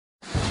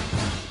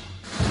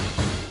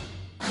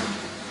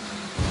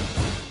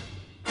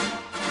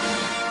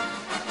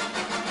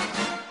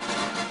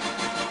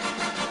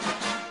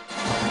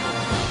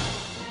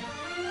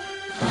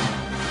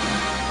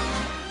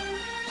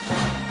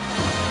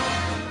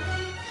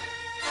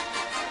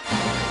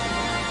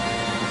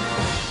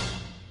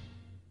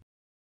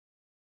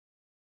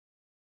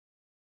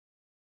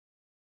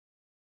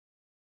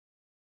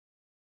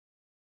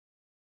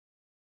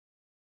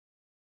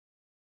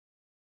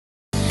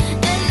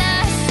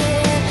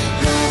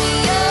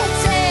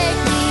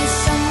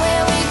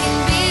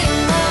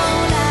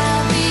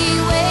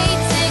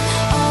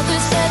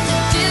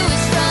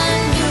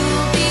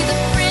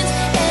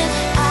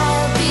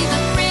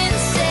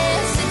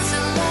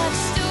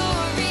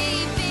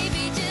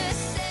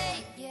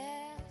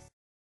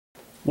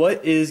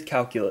What is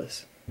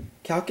calculus?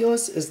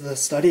 Calculus is the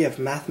study of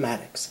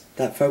mathematics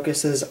that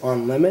focuses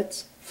on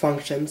limits,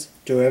 functions,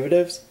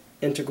 derivatives,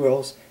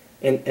 integrals,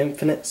 and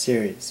infinite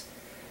series.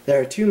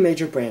 There are two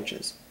major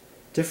branches: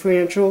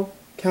 differential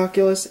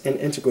calculus and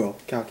integral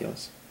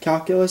calculus.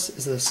 Calculus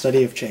is the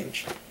study of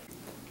change.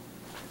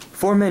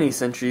 For many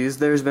centuries,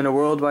 there has been a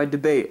worldwide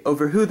debate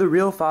over who the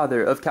real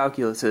father of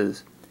calculus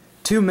is.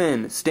 Two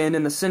men stand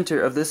in the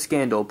center of this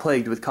scandal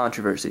plagued with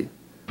controversy.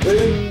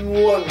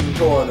 In one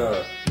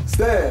corner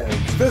stands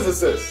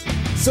physicist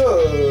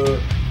Sir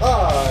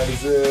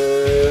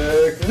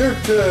Isaac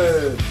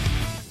Newton.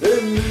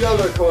 In the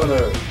other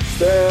corner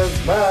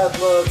stands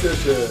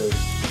mathematician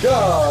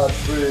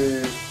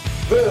Gottfried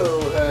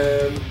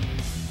Wilhelm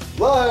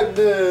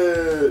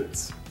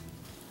Leibniz.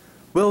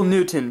 Will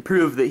Newton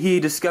prove that he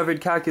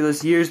discovered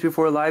calculus years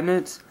before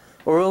Leibniz,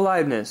 or will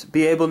Leibniz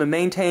be able to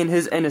maintain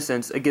his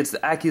innocence against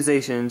the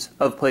accusations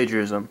of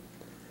plagiarism?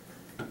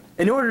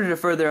 In order to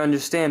further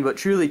understand what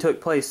truly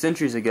took place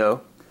centuries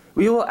ago,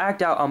 we will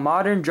act out a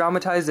modern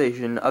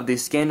dramatization of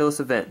these scandalous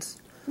events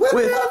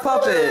with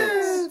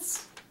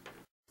puppets!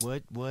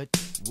 What?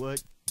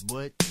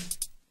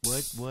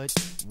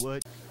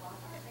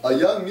 A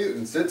young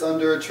mutant sits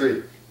under a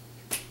tree.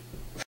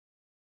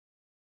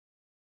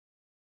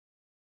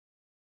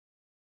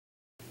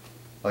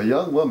 A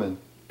young woman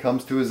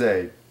comes to his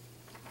aid.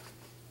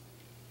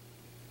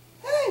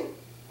 Hey,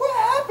 what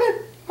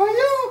happened? Are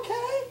you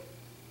okay?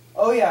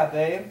 Oh yeah,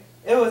 babe.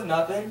 It was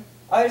nothing.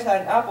 I just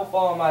had an apple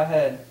fall on my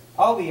head.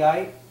 I'll be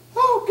aight.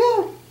 Oh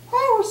good.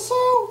 I was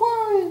so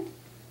worried.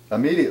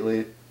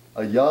 Immediately,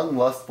 a young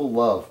lustful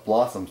love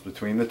blossoms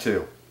between the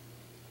two.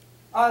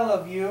 I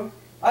love you.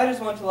 I just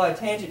want to lie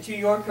tangent to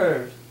your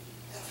curves.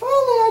 If only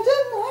I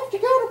didn't have to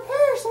go to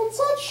Paris on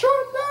such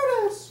short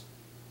notice.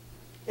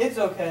 It's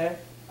okay.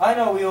 I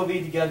know we will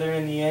be together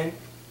in the end.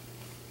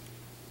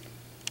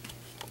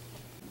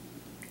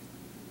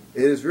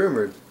 It is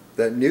rumored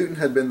that Newton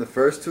had been the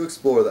first to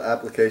explore the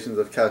applications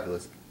of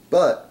calculus,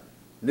 but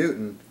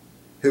Newton,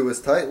 who was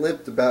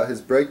tight-lipped about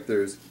his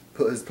breakthroughs,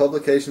 put his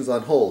publications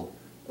on hold,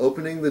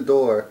 opening the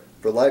door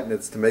for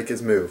Leibniz to make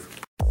his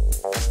move.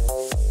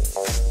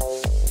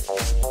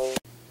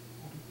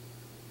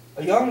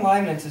 A young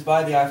Leibniz is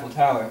by the Eiffel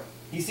Tower.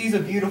 He sees a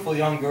beautiful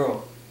young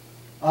girl.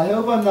 I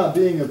hope I'm not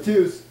being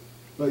obtuse,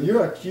 but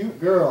you're a cute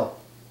girl.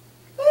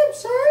 I'm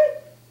sorry.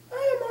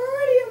 I am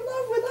already in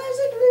love with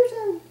Isaac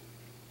Newton.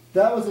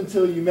 That was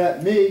until you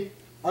met me.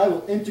 I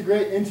will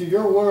integrate into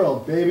your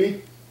world,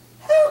 baby.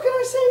 How can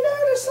I say no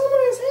to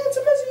someone as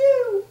handsome as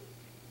you?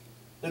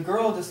 The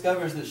girl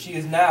discovers that she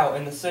is now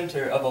in the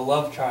center of a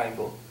love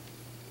triangle.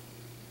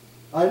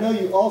 I know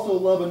you also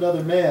love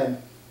another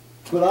man,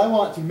 but I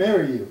want to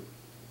marry you.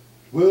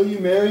 Will you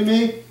marry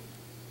me?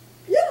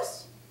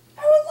 Yes,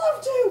 I would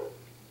love to.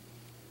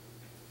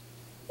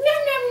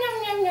 Nom nom nom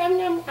nom nom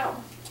nom nom.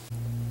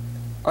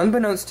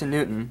 Unbeknownst to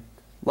Newton,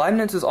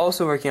 Leibniz was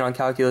also working on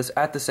calculus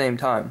at the same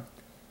time.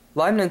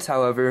 Leibniz,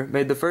 however,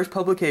 made the first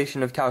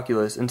publication of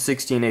calculus in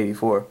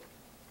 1684.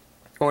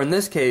 Or in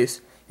this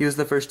case, he was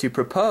the first to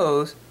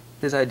propose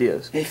his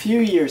ideas. A few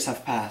years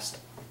have passed.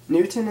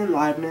 Newton and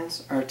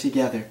Leibniz are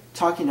together,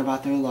 talking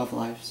about their love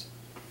lives.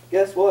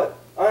 Guess what?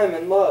 I am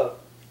in love.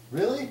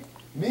 Really?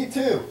 Me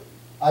too.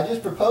 I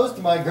just proposed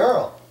to my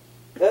girl.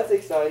 That's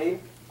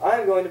exciting. I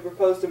am going to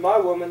propose to my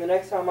woman the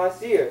next time I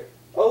see her.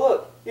 Oh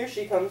look, here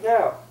she comes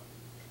now.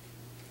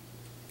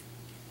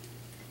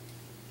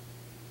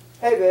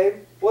 Hey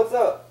babe, what's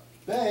up?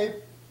 Babe?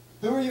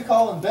 Who are you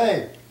calling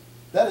babe?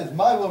 That is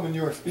my woman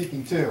you are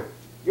speaking to.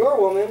 Your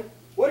woman?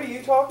 What are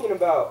you talking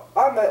about?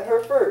 I met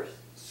her first.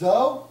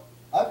 So?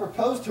 I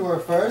proposed to her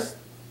first.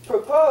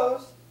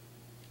 Propose?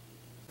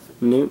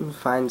 Newton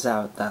finds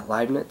out that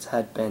Leibniz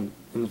had been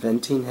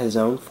inventing his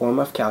own form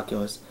of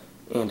calculus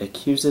and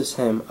accuses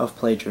him of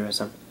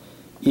plagiarism,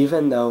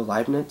 even though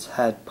Leibniz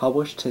had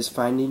published his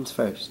findings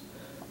first.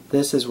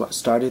 This is what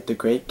started the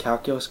great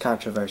calculus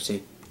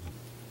controversy.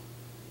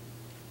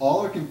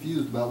 All are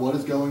confused about what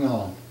is going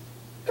on.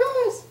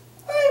 Guys,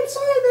 I am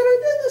sorry that I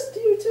did this to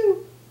you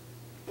two,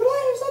 but I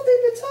have something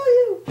to tell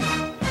you.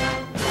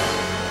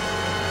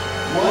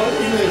 What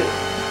is it?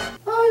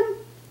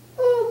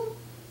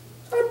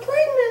 I'm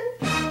pregnant.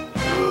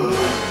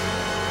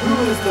 Who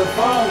is the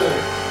father?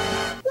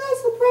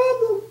 That's the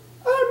problem.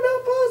 I'm not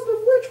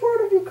positive which one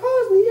of you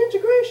caused the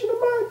integration of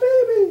my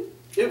baby.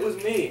 It was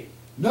me.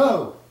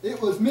 No,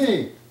 it was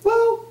me.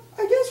 Well,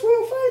 I guess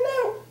we'll find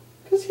out,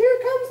 because here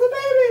comes the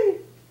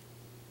baby.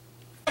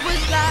 I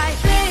was like,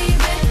 baby,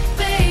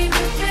 baby,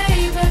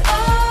 baby,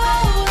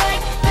 oh,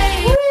 like,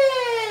 baby.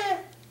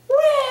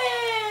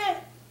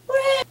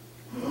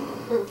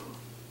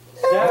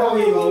 Now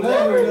we will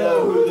never know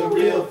who the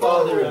real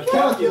father of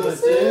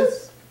calculus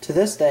is. To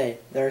this day,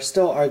 there are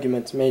still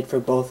arguments made for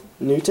both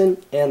Newton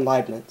and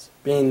Leibniz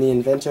being the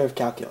inventor of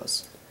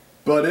calculus.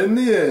 But in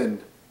the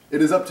end,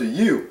 it is up to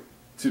you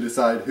to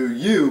decide who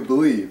you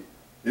believe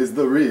is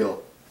the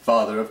real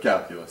father of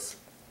calculus.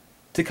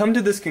 To come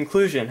to this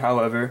conclusion,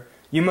 however,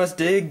 you must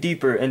dig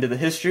deeper into the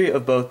history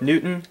of both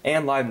Newton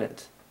and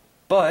Leibniz.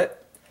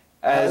 But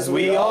As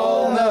we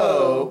all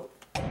know.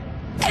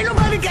 Ain't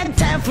nobody got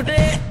time for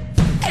that.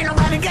 Ain't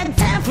nobody got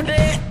time for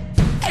that.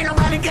 Ain't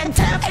nobody got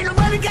time. Ain't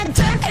nobody got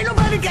time. Ain't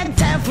nobody got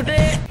time for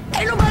that.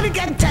 Ain't nobody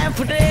got time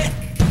for that.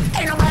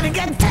 Ain't nobody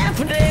got time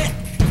for that.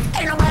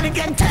 Ain't nobody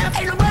got time.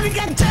 Ain't nobody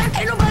got time.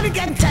 Ain't nobody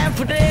got time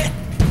for that.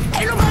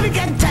 Ain't nobody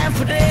got time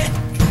for that.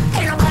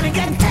 Ain't nobody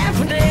got time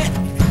for that.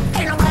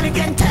 Ain't nobody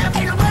got time.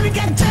 Ain't nobody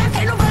got time.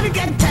 Ain't nobody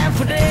got time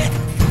for that.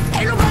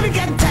 Ain't nobody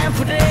got time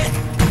for that.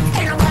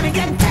 Ain't nobody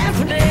got time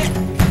for that.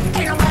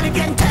 Ain't nobody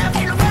got time.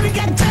 Ain't nobody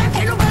got time.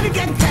 Ain't nobody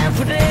got time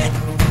for that.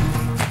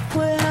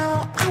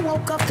 Well, I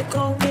woke up to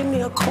go get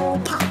me a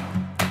cold pop.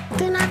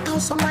 Then I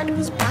thought somebody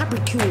was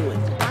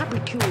barbecuing.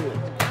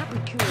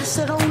 I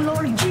said, oh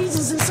Lord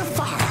Jesus, it's a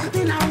fire.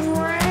 Then I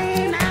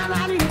ran out.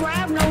 I didn't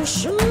grab no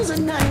shoes or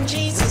nothing,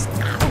 Jesus.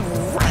 I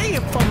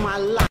ran for my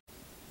life.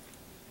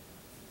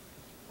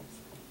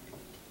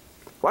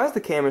 Why is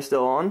the camera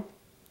still on?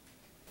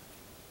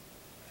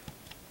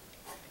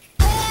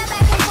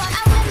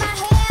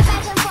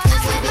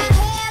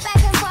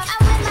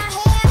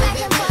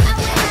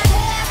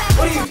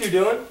 What are you two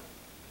doing?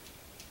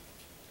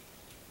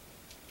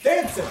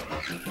 Dancing!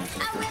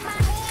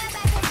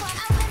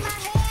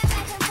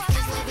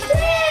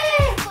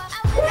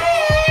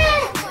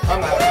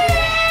 I'm out.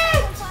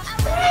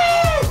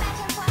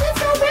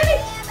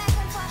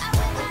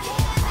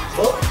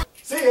 Well,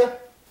 see ya!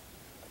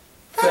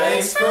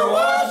 Thanks for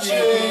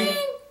watching.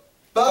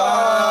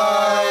 Bye.